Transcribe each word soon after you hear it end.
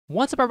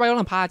What's up, everybody? On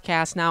the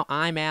podcast now,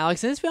 I'm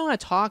Alex, and this video I want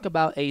to talk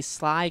about a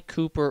Sly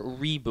Cooper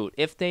reboot.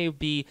 If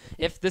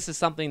this is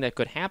something that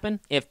could happen,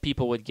 if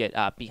people would get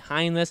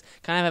behind this,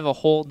 kind of have a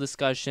whole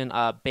discussion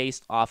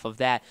based off of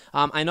that.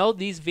 I know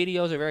these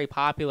videos are very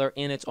popular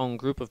in its own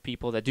group of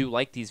people that do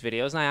like these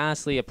videos, and I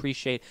honestly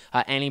appreciate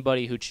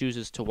anybody who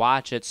chooses to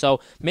watch it. So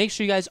make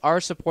sure you guys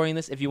are supporting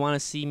this. If you want to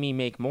see me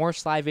make more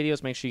Sly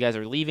videos, make sure you guys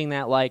are leaving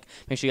that like,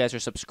 make sure you guys are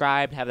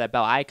subscribed, have that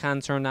bell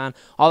icon turned on,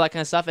 all that kind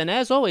of stuff. And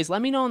as always,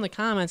 let me know in the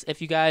comments if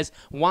you guys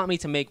want me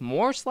to make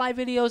more Sly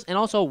videos and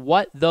also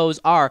what those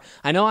are.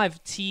 I know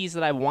I've teased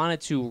that I wanted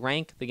to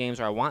rank the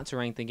games, or I want to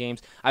rank the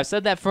games. I've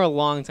said that for a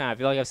long time. I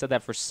feel like I've said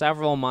that for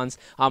several months.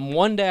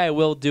 One day I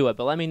will do it,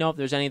 but let me know if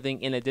there's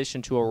anything in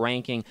addition to a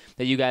ranking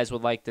that you guys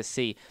would like to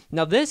see.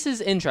 Now, this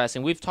is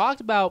interesting. We've talked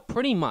about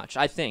pretty much,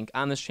 I think,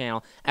 on this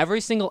channel, every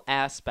single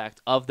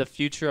aspect of the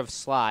future of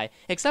Sly,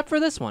 except for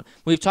this one.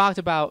 We've talked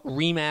about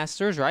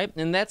remasters, right?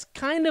 And that's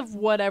kind of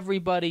what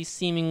everybody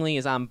seemingly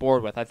is on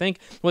board with. I think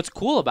what's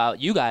cool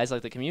about you guys,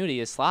 like the community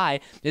is Sly,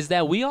 is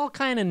that we all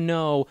kind of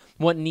know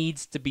what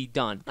needs to be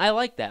done. I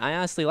like that. I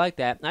honestly like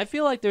that. I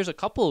feel like there's a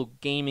couple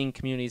gaming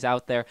communities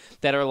out there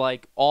that are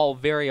like all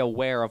very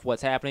aware of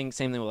what's happening.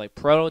 Same thing with like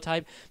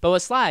Prototype. But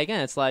with Sly,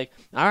 again, it's like,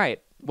 all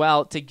right,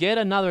 well, to get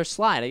another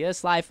Sly, to get a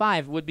Sly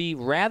 5, would be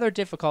rather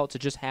difficult to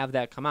just have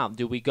that come out.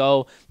 Do we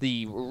go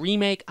the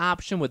remake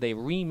option? Would they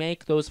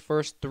remake those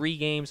first 3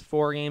 games,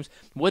 4 games?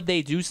 Would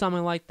they do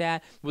something like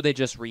that? Would they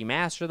just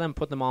remaster them,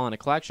 put them all in a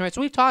collection? Right? So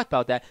we've talked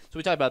about that. So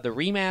we talked about the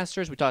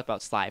remasters. We talked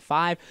about Sly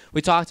 5.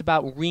 We talked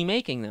about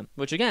remaking them,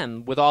 which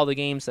again, with all the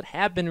games that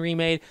have been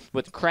remade,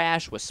 with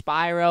Crash, with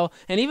Spyro,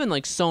 and even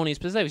like Sony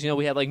specifics. You know,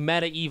 we had like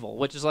Medieval,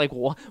 which is like,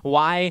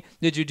 why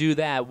did you do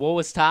that? What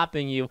was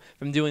stopping you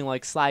from doing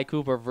like Sly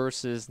Cooper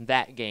versus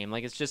that game?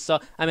 Like, it's just so,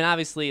 I mean,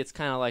 obviously it's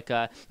kind of like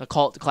a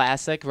cult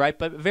classic, right?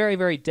 But very,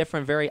 very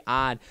different, very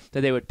odd that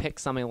they would pick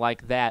something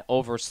like that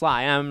over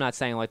Sly. And I'm not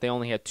saying like they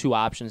only had 2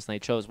 options and they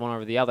chose one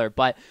over the other,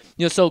 but,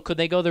 you know, so could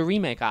they go the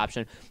remake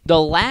option?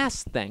 The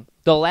last thing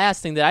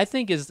that I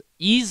think is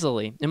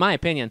easily, in my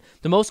opinion,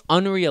 the most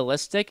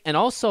unrealistic, and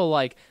also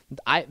like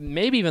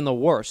maybe even the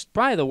worst,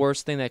 probably the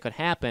worst thing that could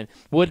happen,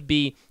 would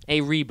be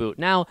a reboot.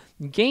 Now,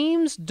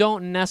 games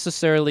don't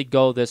necessarily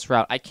go this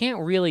route. I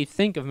can't really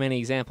think of many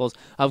examples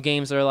of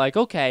games that are like,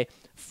 okay,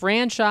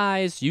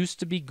 franchise used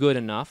to be good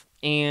enough,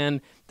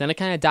 and then it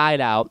kind of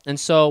died out, and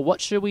so what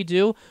should we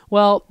do?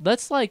 Well,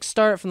 let's like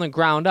start from the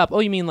ground up.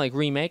 Oh, you mean like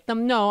remake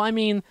them? No, I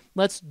mean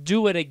let's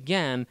do it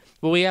again,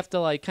 but we have to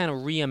like kind of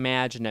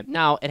reimagine it.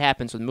 Now, it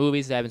happens with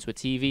movies, it happens with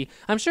TV.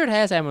 I'm sure it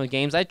has happened with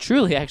games. I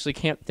truly actually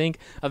can't think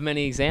of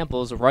many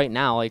examples right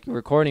now, like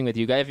recording with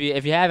you guys.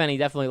 If you have any,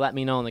 definitely let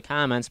me know in the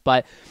comments.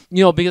 But,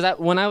 you know, because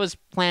when I was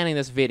planning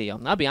this video,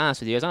 I'll be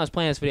honest with you, as I was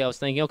planning this video, I was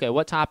thinking, okay,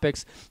 what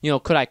topics, you know,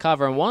 could I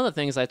cover? And one of the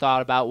things I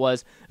thought about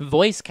was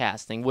voice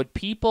casting. Would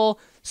people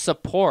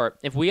support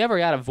if we ever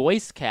got a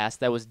voice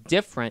cast that was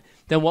different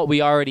than what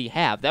we already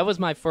have? That was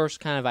my first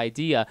kind of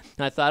idea,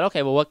 and I thought,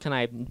 okay, well, what can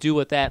I do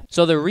with that?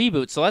 So the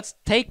reboot, so let's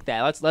take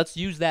that, let's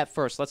use that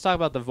first. Let's talk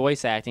about the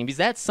voice acting, because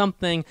that's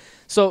something.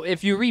 So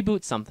if you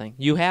reboot something,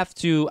 you have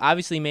to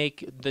obviously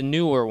make the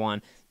newer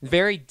one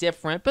very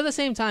different, but at the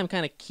same time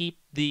kind of keep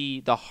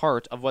the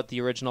heart of what the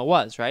original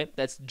was, right?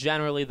 That's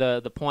generally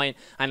the point.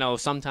 I know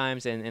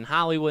sometimes in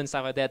Hollywood and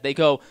stuff like that, they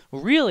go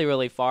really,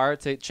 really far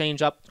to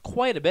change up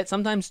quite a bit,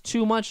 sometimes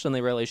too much than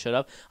they really should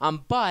have.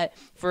 But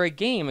for a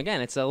game, again,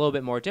 it's a little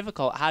bit more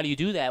difficult. How do you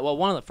do that? Well,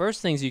 one of the first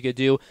things you could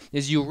do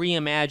is you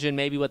reimagine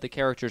maybe what the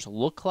characters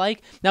look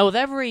like. Now, with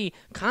every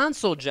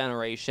console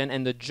generation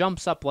and the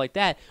jumps up like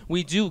that,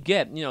 we do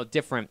get, you know,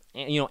 different,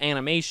 you know,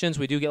 animations.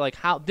 We do get like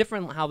how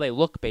they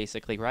look,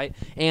 basically, right?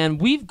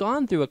 And we've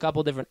gone through a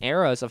couple different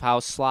eras of how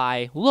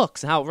Sly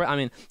looks. I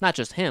mean, not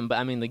just him, but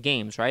I mean the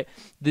games, right?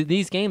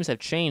 These games have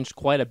changed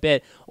quite a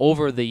bit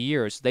over the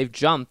years. They've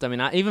jumped. I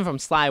mean, even from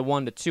Sly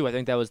 1 to 2, I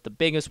think that was the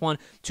biggest one.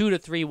 2 to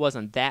 3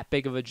 wasn't that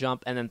big of a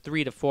jump, and then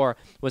 3 to 4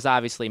 was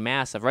obviously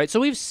massive, right? So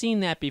we've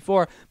seen that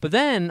before. But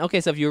then, okay,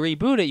 so if you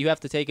reboot it, you have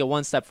to take it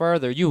one step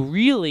further. You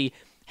really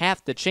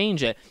have to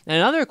change it. And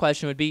another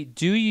question would be,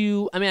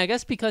 I mean, I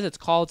guess because it's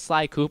called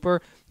Sly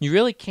Cooper, you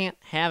really can't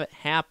have it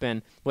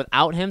happen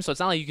without him. So it's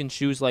not like you can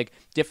choose like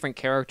different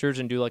characters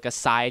and do like a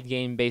side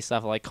game based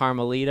off of like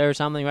Carmelita or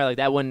something, right? Like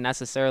that wouldn't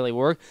necessarily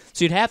work.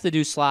 So you'd have to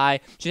do Sly.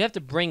 So you'd have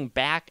to bring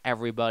back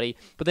everybody,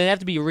 but they'd have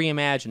to be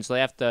reimagined. So they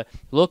have to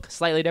look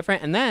slightly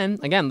different. And then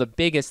again, the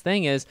biggest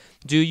thing is,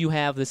 do you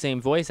have the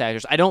same voice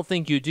actors? I don't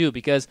think you do,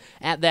 because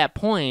at that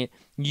point,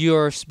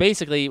 you're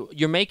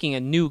making a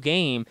new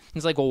game.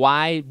 It's like, well,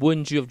 why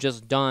wouldn't you have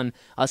just done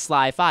a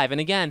Sly 5? And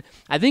again,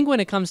 I think when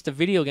it comes to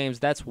video games,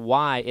 that's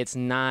why it's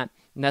not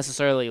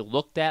necessarily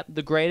looked at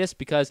the greatest,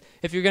 because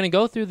if you're going to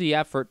go through the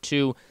effort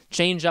to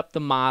change up the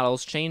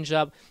models, change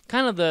up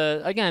kind of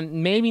the,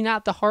 again, maybe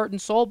not the heart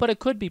and soul, but it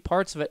could be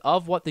parts of it,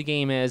 of what the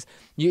game is.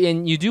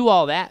 And you do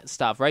all that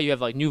stuff, right? You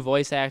have like new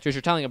voice actors,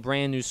 you're telling a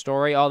brand new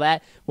story, all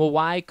that. Well,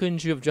 why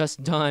couldn't you have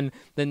just done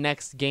the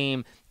next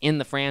game in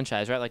the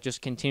franchise, right? Like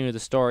just continue the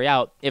story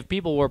out. If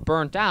people were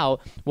burnt out,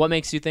 what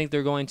makes you think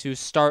they're going to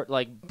start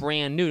like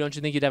brand new? Don't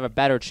you think you'd have a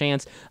better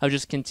chance of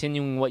just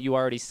continuing what you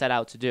already set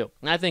out to do?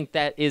 And I think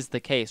that is the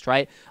case,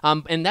 right?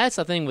 And that's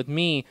the thing with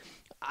me.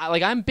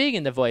 I'm big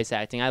into voice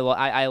acting.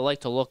 I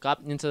like to look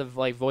up into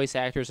like voice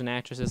actors and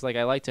actresses. Like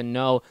I like to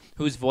know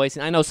who's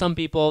voicing. I know some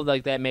people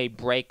like that may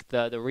break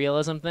the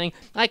realism thing.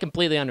 I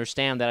completely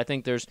understand that. I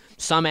think there's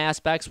some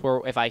aspects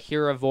where if I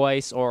hear a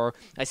voice or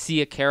I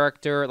see a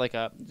character like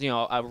a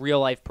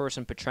real life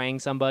person portraying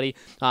somebody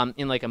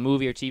in like a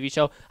movie or TV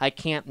show, I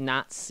can't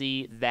not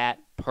see that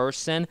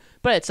person.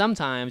 But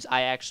sometimes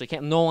I actually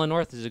can't. Nolan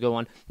North is a good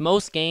one.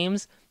 Most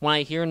games, when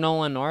I hear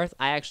Nolan North,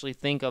 I actually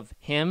think of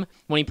him.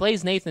 When he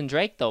plays Nathan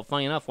Drake, though,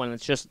 funny enough, when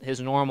it's just his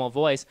normal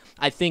voice,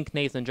 I think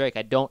Nathan Drake.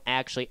 I don't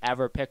actually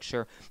ever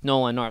picture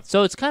Nolan North.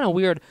 So it's kind of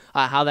weird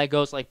how that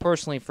goes, like,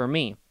 personally for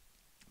me.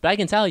 But I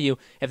can tell you,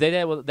 if they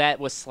did that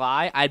with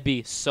Sly, I'd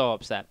be so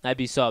upset. I'd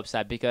be so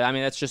upset because, I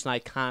mean, that's just an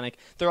iconic.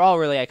 They're all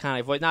really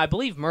iconic voice. Now, I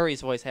believe Murray's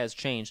voice has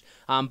changed,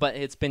 but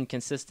it's been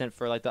consistent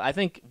for, like, I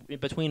think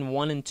between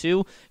 1 and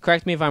 2,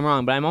 correct me if I'm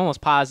wrong, but I'm almost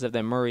positive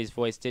that Murray's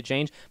voice did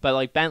change. But,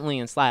 like, Bentley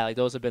and Sly, like,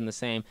 those have been the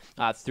same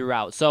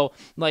throughout. So,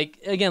 like,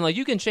 again, like,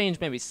 you can change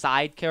maybe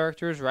side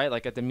characters, right?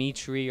 Like a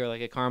Dimitri or,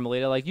 like, a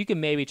Carmelita. Like, you can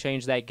maybe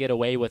change that, get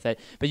away with it.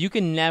 But you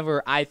can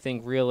never, I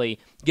think, really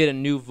get a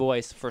new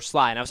voice for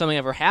Sly. Now, if something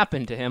ever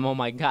happened to him, oh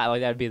my God,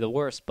 like that'd be the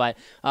worst. But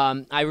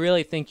I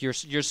really think you're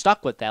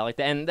stuck with that, like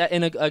that,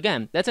 and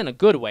again, that's in a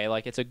good way.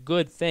 Like it's a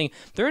good thing.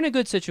 They're in a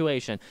good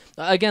situation.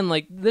 Again,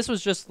 like this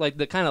was just like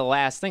the kind of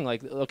last thing.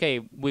 Like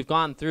okay, we've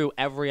gone through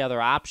every other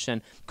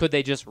option. Could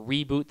they just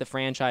reboot the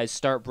franchise,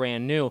 start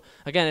brand new?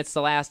 Again, it's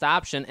the last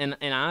option, and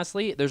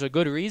honestly, there's a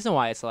good reason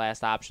why it's the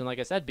last option. Like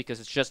I said, because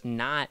it's just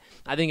not,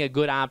 I think, a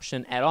good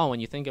option at all. When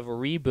you think of a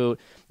reboot,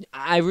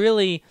 I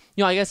really,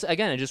 I guess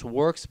again, it just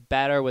works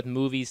better with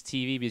movies,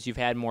 TV, because you've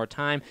had more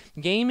time.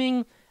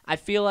 Gaming, I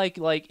feel like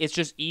it's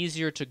just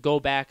easier to go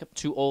back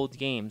to old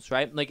games,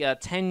 right? Like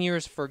 10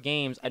 years for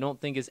games, I don't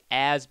think is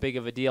as big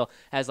of a deal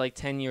as like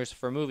 10 years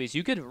for movies.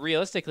 You could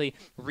realistically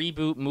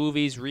reboot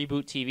movies,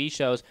 reboot TV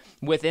shows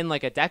within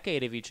like a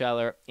decade of each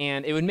other,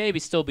 and it would maybe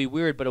still be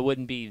weird, but it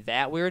wouldn't be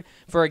that weird.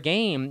 For a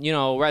game,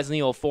 Resident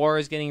Evil 4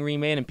 is getting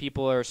remade, and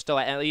people are still,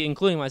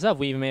 including myself,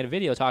 we even made a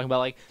video talking about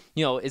like,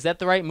 is that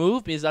the right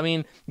move? Because, I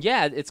mean,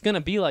 yeah, it's going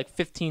to be like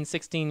 15,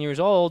 16 years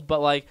old,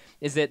 but like,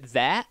 is it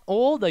that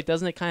old? Like,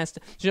 doesn't it kind of,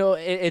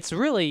 it's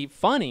really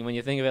funny when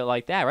you think of it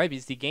like that, right?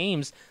 Because the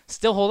games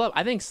still hold up.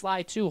 I think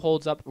Sly 2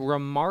 holds up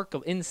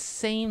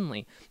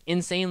insanely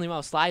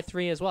well. Sly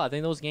 3 as well. I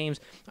think those games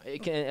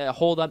can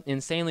hold up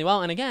insanely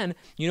well. And again,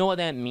 you know what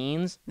that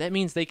means? That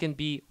means they can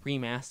be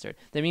remastered.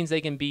 That means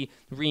they can be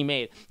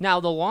remade. Now,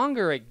 the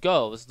longer it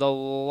goes, the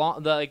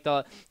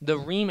remaster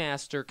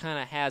kind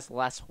of has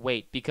less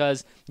weight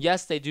because,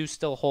 yes, they do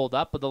still hold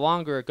up, but the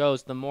longer it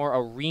goes, the more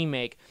a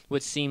remake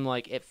would seem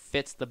like it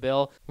fits the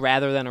bill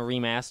rather than a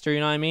remaster, you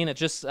know what I mean?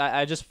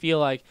 I just feel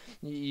like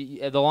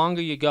the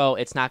longer you go,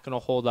 it's not going to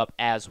hold up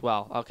as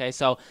well, okay?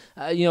 So,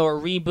 a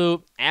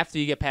reboot, after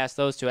you get past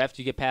those two,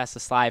 after you get past the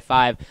Sly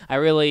 5,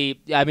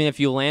 if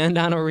you land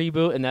on a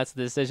reboot and that's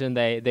the decision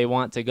they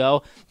want to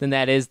go, then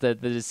that is the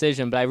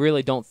decision, but I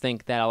really don't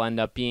think that'll end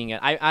up being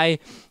it.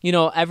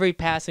 Every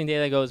passing day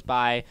that goes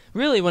by,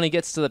 really when it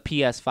gets to the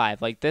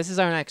PS5, like this is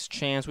our next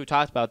chance. We've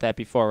talked about that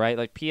before, right?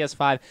 Like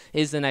PS5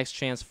 is the next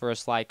chance for a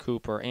Sly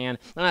Cooper, and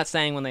I'm not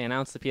saying when they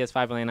announced the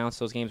PS5, when they announced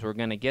those games, we're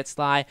going to get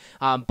Sly,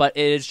 but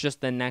it is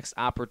just the next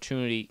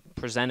opportunity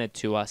presented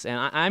to us,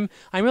 and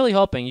I'm really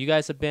hoping. You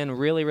guys have been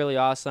really, really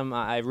awesome.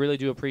 I really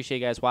do appreciate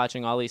you guys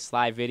watching all these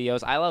Sly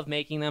videos. I love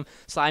making them.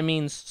 Sly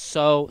means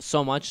so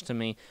much to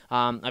me.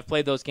 I've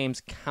played those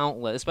games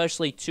countless,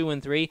 especially 2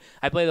 and 3.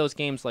 I play those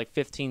games like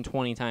 15,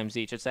 20 times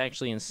each. It's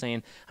actually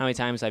insane how many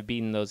times I've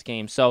beaten those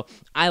games. So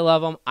I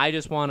love them. I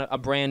just want a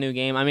brand new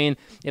game. I mean,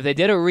 if they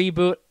did a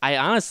reboot, I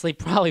honestly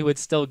probably would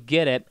still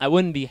get it. I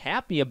wouldn't be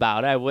happy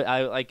about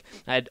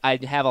it.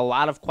 I'd have a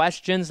lot of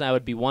questions. I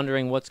would be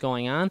wondering what's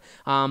going on.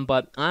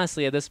 But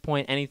honestly, at this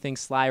point, anything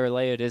Sly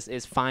related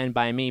is fine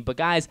by me. But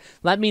guys,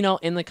 let me know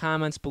in the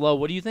comments below.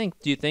 What do you think?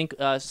 Do you think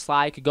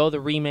Sly could go the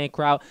remake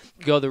route,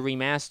 go the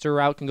remaster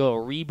route, can go a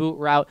reboot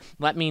route?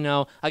 Let me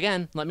know.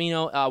 Again, let me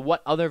know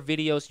what other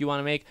videos you want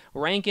to make.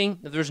 Ranking,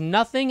 if there's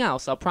nothing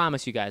else, I'll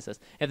promise you guys this.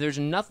 If there's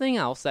nothing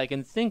else I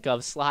can think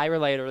of Sly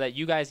related or that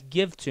you guys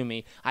give to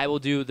me, I will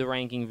do the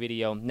ranking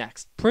video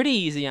next. Pretty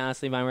easy,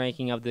 honestly, my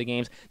ranking of the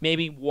games.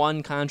 Maybe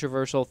one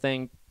controversial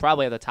thing,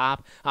 probably at the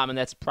top, and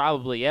that's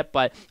probably it,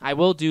 but I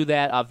will do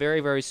that very,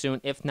 very soon,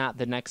 if not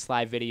the next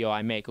Sly video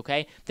I make,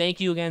 okay? Thank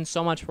you again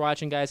so much for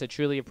watching, guys. I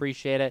truly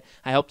appreciate it.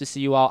 I hope to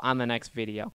see you all on the next video.